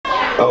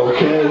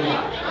Okay.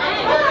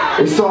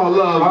 It's all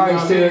love. All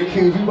right,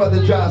 Syracuse, we about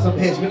to drop some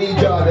hits. We need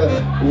y'all to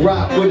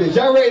rock with us.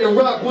 Y'all ready to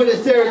rock with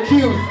us,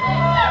 Syracuse?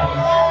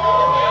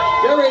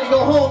 Y'all ready to go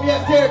home?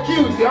 Yes,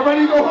 Syracuse. Y'all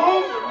ready to go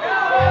home?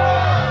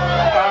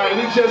 Alright,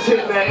 we just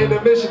hitting that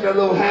intermission, that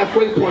little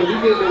halfway point. We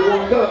getting it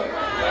warmed up.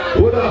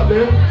 What up,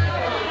 man?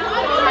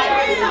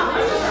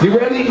 You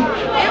ready?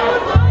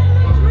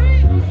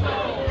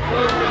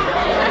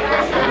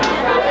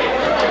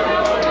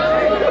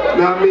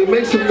 Now, I mean,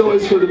 make some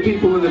noise for the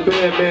people in the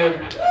band, man.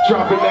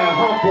 Dropping that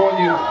hump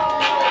on you.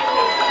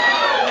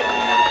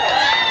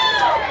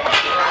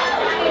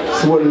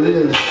 That's what it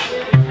is.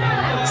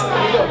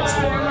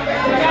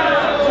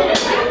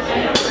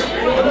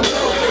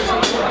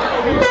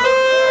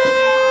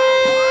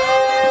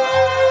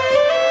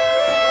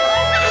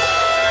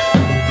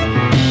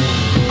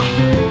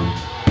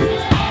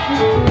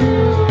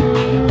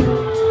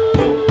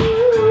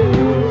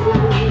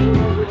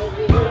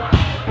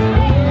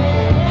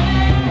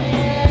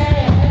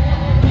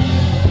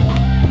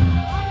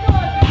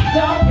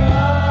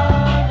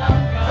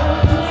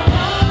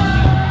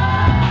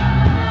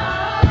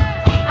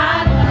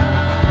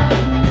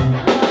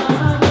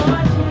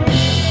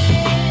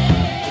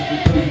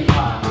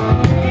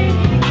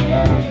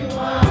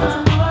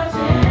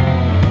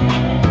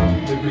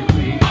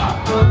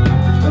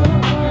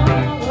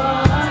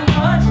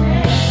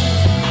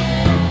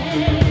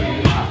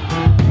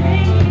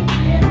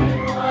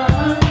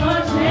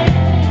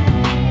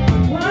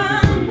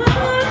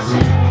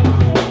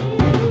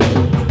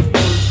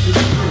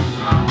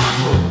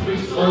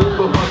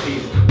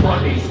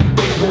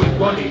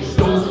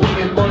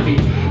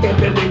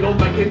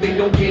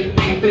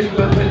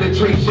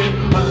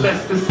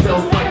 Unless the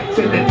self-fight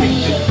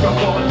sanitation from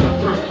all the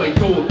birthday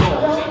gold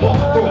off raw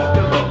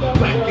filler,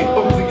 black and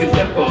ugly as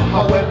ever.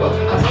 However,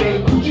 I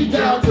stay Gucci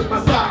down to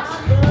my socks,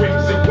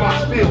 rings and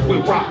watch filled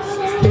with rocks.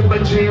 In my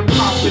jam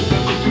poppin',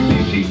 nothing to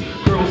BG.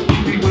 Girls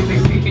keep me when they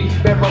see me,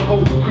 never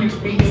hold creep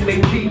me in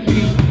they TP.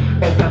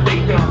 As I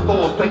lay down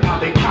laws, like how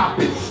they cop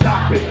it,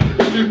 stop it.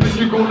 If you think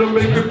you're gonna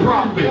make a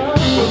profit,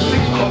 so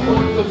see my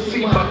boys, so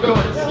see my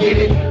guns, get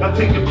it. Now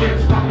take your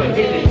friends, pop a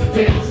hit it,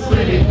 then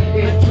slit it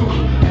into.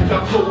 I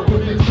flow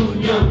with the too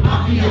young,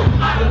 I feel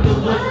I don't know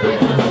what they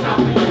want to stop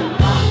me.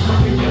 I'm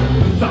fucking young,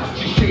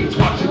 Versace shades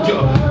watching you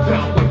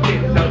down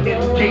within, the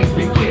end games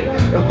begin.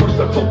 At first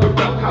I talk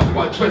about how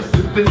I dress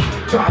is this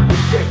time to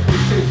get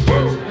with this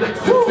words,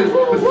 Lexus is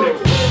the sex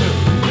system.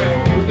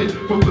 Back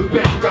from the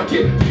back, I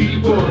get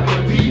deeper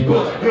and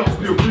deeper, help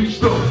you reach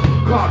the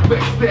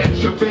convex that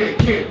your man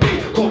can't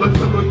make. Call it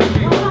someone to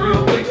be the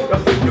real thing, I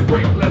say you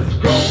break, let's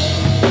go.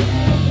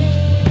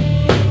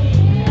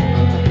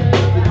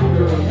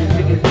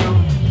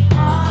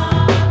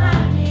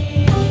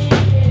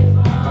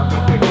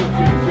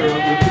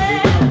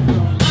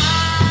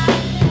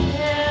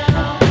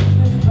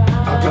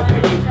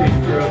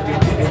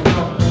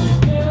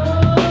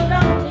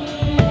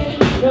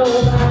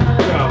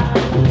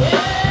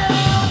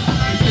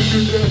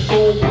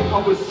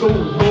 I was so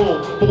long,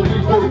 only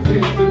words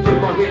into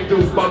my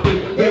handles, my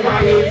there I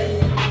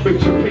am.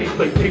 Make your face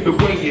like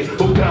David Wayne,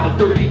 go down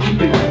 30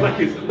 even, like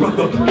his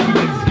brother,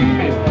 even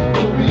scheming.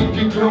 Only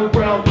you turn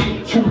around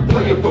me, true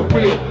player for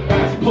real,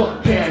 ass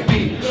Puff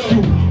Daddy.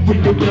 You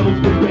ring the bells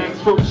with bags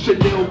from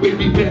Chanel,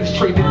 baby Benz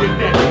trading in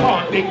that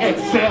hard, they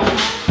excel.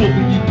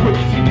 Fully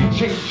equipped, see me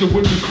change you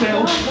when you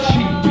sell.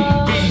 She beat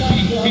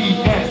me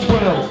as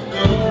well.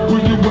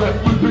 Where you at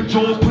with the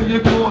Jones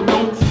playing for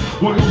notes?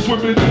 When I'm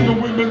swimming in the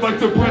women like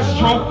the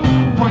breaststroke.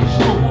 Right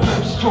stroke,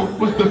 left stroke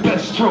was the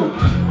best stroke.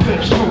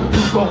 Left stroke,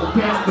 you go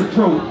down the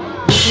throat.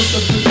 What was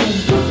up to you?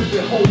 What did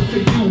it hold to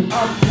you?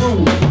 I'm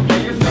through.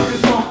 Yeah, you see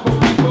this off, but we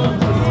go.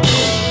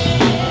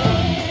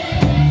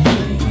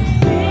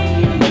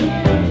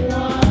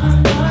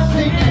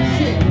 Sing that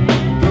shit.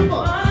 Come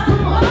on,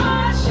 come on.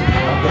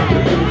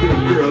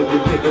 Girl, you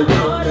take a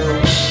walk now.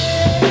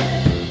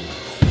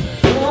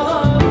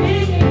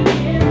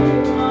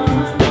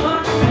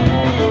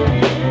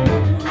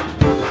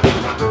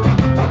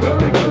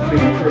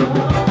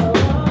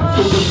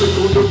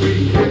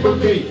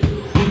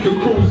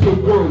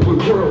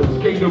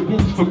 The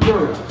boots for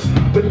girls,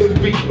 but they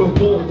beat the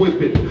wall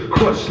whipping,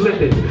 crush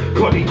linen,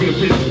 Cartier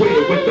is wear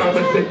with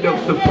diamonds and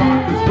up the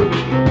fires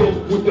women, both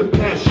with the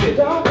passion.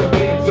 The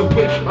man's a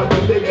whip, I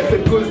know that that's a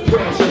good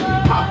thrashing,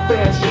 hot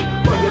fashion,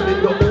 flying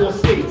in the all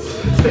states,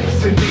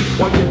 sex and deep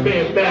while your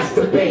man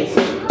masturbates.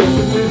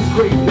 This is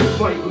great, this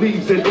fight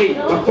leaves at 8,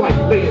 my fight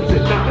lands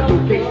at 9,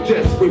 no game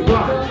just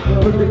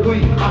rewind.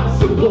 Lyrically, I'm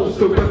supposed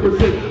to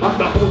represent, I'm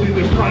not only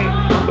the client,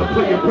 I'm the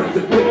player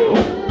president.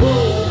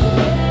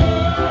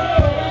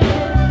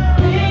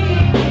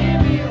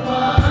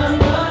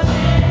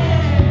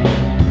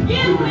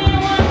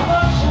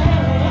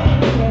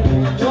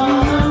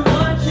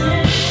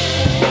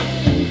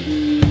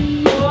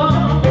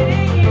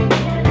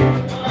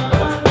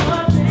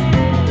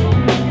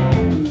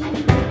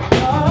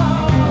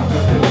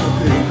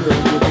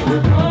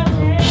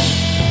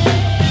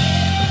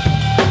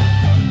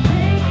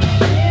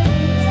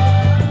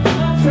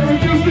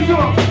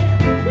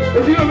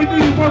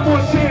 One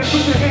more chance,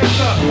 put your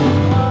hands up.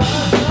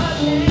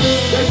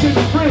 That shit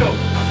is real.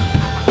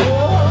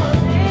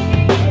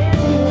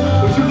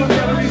 But you look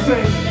at him and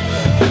say,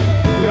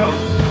 yo,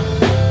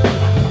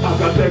 I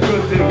got that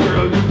good thing,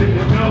 girl, you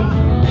didn't know.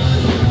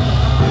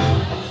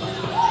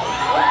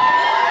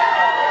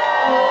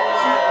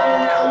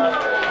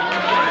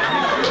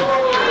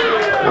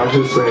 I'm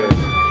just saying,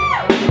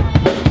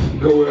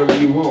 go wherever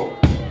you want.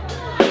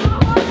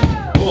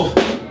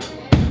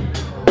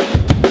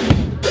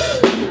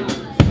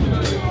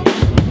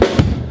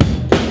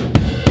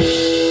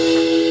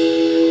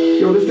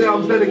 Yo, this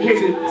album's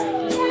dedicated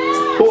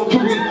all to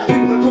me,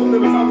 people that told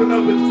them about the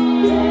numbers. Who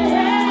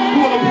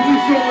are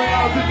police officers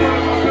out there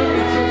in my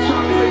business and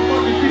trying to make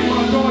money feed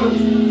my daughter.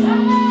 You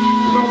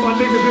know my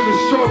niggas in the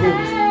struggle.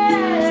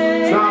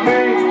 Nah,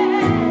 man.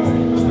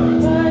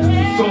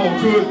 It's all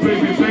good,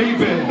 baby,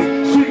 baby.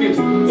 Sing it.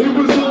 It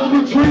was all a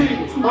dream.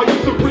 I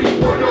used to read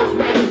World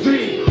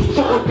magazine.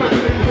 So I'm better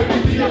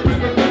than me up in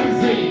the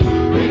magazine.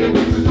 Reading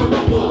pieces on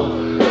the wall.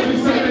 Every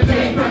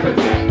Saturday, rap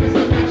attack is the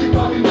magic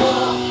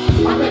volleyball.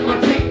 I let my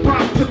tape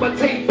rock till my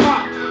tape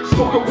pop.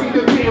 Smoking weed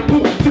and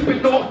bamboo,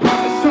 tipping off by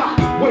the sock.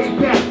 Way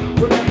back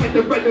when I had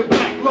the red and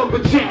black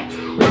lumberjack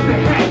with the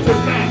hat to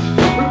match.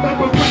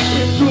 Remember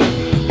rapping through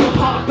the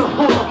hard.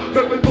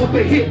 Never thought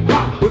the hip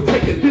hop would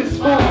take it this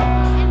far.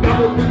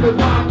 Now I'm in the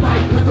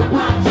limelight cause the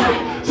rhyme tight.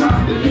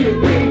 Time to hear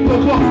pain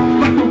blow up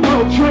like the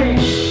world trade.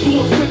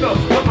 Full sinner,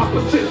 the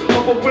opposite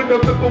of a winner.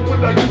 Remember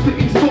when I used to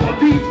eat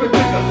sardines for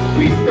dinner.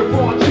 Beast and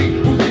raw G,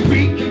 who's the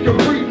beat, keep you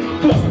free.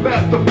 Force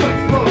master flex,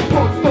 love,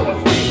 front star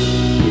speed.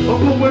 I'm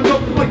blowing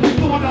up like you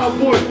thought I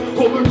would.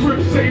 Calling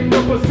grip, same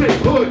number, same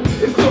hood.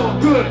 It's all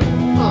good.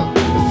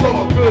 It's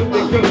all good,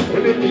 nigga.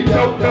 And if you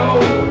don't know,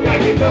 now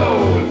you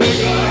know,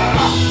 nigga.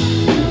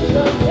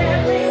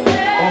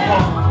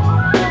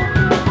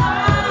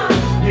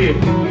 Yeah.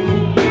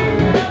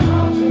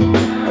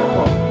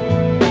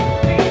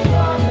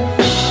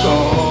 It's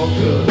all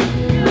good.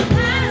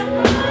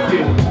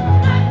 Yeah.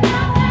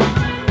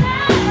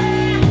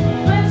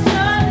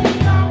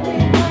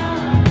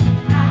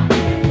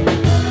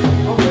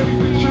 I'm ready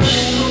to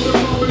change from the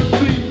common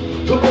thief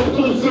to up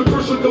close and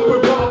personal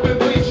with Robin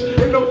Leach.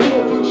 Ain't no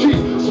fall for cheap.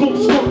 Smoke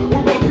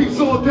with my peace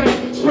all day.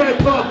 Spread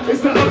love.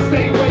 It's the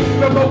upstate way.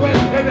 Number one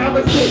and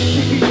Allison.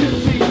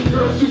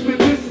 Girls used to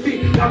diss me.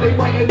 Now they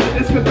writing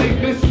letters cause they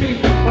miss me.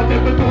 I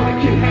never thought it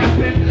could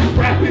happen.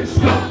 Rapping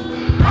stuff.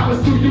 I was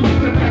too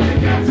used to packing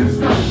gas and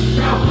stuff.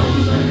 Now I'm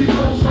just really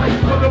close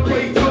like on the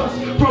play toast.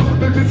 From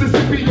the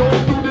Mississippi all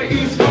through the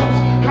East Coast.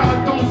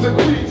 Condos and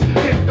queens,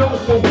 hit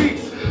those for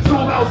weeks.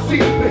 Sold out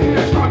seats, the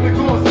hair's trying to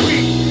go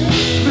sweet.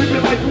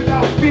 Living life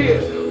without fear.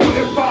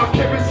 Putting 5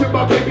 carats in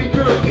my baby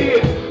girl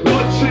ear.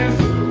 Lunches,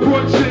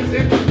 brunches,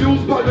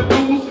 interviews by the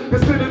news.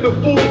 Instead of the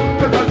fool,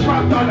 cause I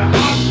dropped out of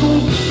high school.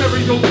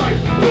 Stereotype,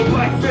 the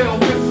black male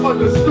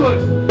misunderstood.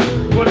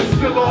 But it's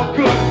still all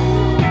good.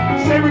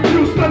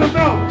 Syracuse, let them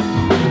know.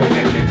 And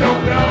if you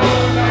don't know,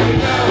 now you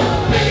know,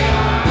 nigga.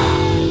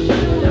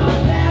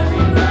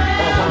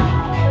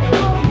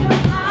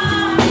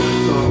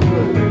 It's all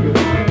good, nigga.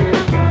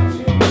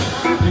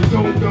 If you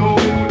don't know,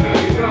 now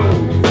you know.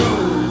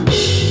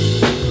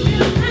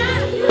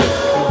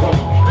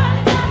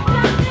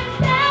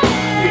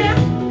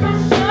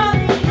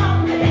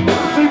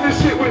 Sing this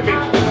shit with me.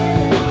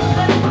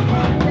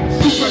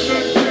 Super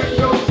good,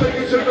 no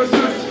singing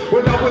Genesis.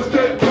 When I was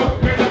dead drunk,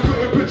 man, I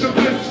couldn't picture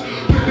this.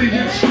 With the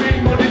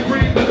extreme money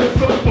green, let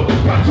us over.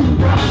 Got 2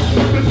 rocks,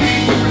 with the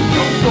need of a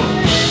chauffeur.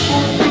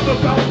 Feel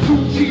about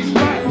 2 G's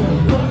back.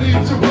 Don't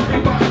need to worry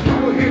about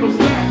how it handles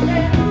that.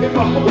 And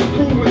my whole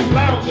crew is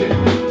lounging,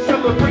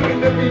 celebrating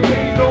every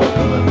day, no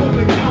good on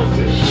the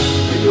council.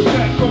 Take it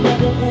back on my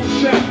one-room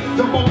shack.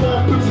 Then my mom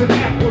puts an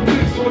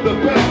aquamix on the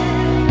back.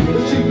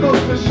 And she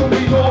loves to show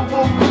me all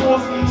my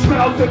course.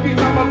 Smiles every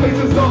time my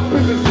face is up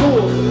in the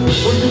stores.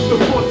 When you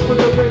divorce when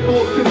the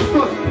landlord gets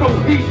us, no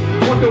heat.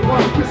 Wonder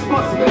why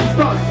Christmas missed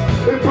us.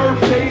 And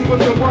birthdays was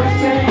the worst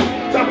day.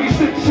 Now we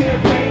sip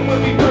champagne when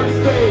we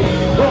birthday.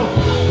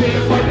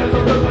 Damn right, I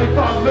love the life I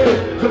live.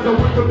 Cause I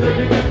went from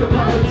negative to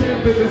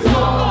positive and it's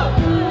all.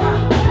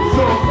 It's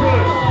all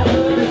good.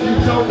 And if you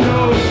don't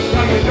know,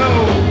 now you know,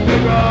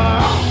 nigga.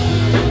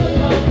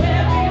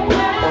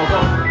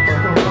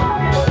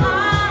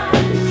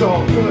 It's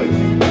all good.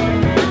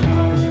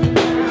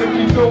 And if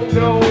you don't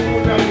know,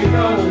 now you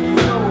know.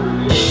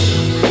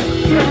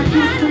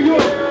 Syracuse, New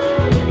York.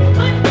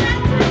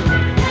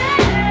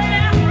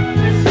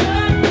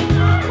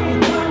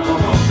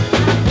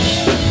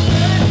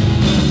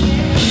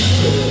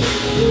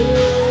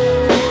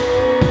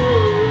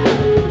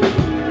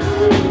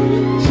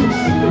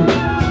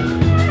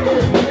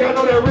 Yeah, I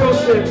know that real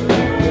shit.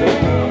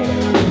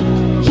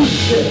 Juice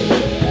shit.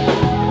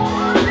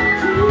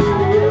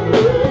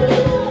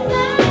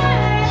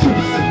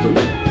 Juice.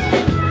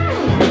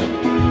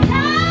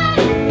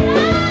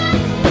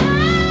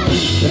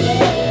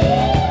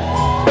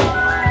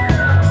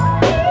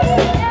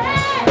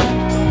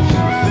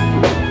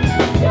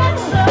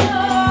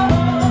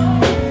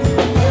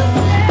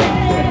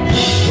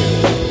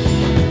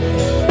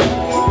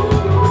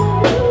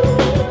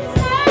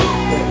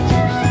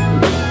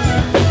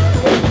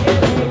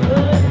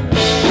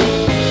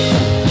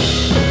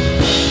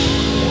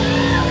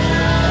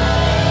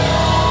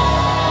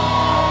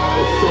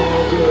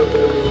 good,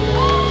 baby.